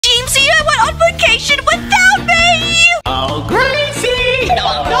Oopsie, I went on vacation without me! Oh, Gracie! No!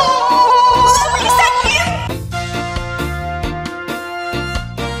 Is that you?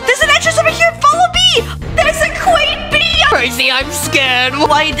 There's an entrance over here! Follow me! There's a quaint video! Gracie, I'm scared.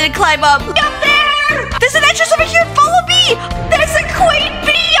 Why you did climb up? Up there! There's an entrance over here! Follow me! There's a quaint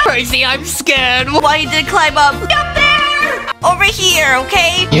video! Gracie, I'm scared. Why you did climb up? Up there! Over here,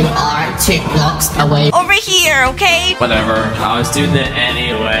 okay? You are 2 blocks away. Over here, okay? Whatever, I was doing it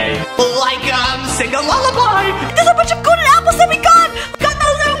anyway. Like, sing a lullaby! There's a bunch of golden apples that we got! Got the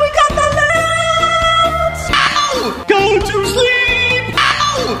loot! We got the loot! Ow! Go to sleep!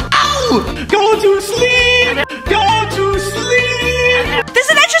 Ow! Ow! Go to sleep! Go to sleep! There's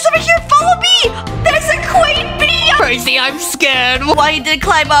an entrance over here! Follow me! There's a quaint video! Gracie, I'm scared. Why you did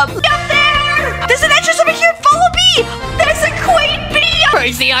climb up? Up there! There's an entrance over here! Follow me! There's a quaint video!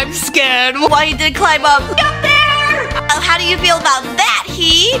 Gracie, I'm scared. Why you did climb up? Up there! How do you feel about that,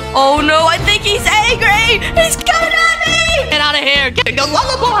 he? Oh no, I think he's angry! He's coming at me! Get out of here! Get a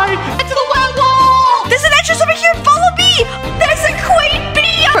lullaby! Get to the web wall! There's an entrance over here! Follow me! There's a quaint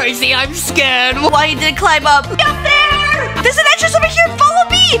video! Gracie, I'm scared. Why you did climb up? Up there! There's an entrance over here! Follow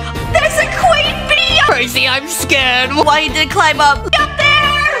me! There's a quaint video! Gracie, I'm scared. Why you did climb up? Up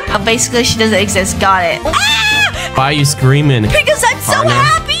there! Basically, she doesn't exist. Got it. Ah! Why are you screaming? Because I'm so Partner?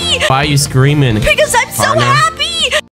 happy! Why are you screaming? Because I'm so Partner? happy!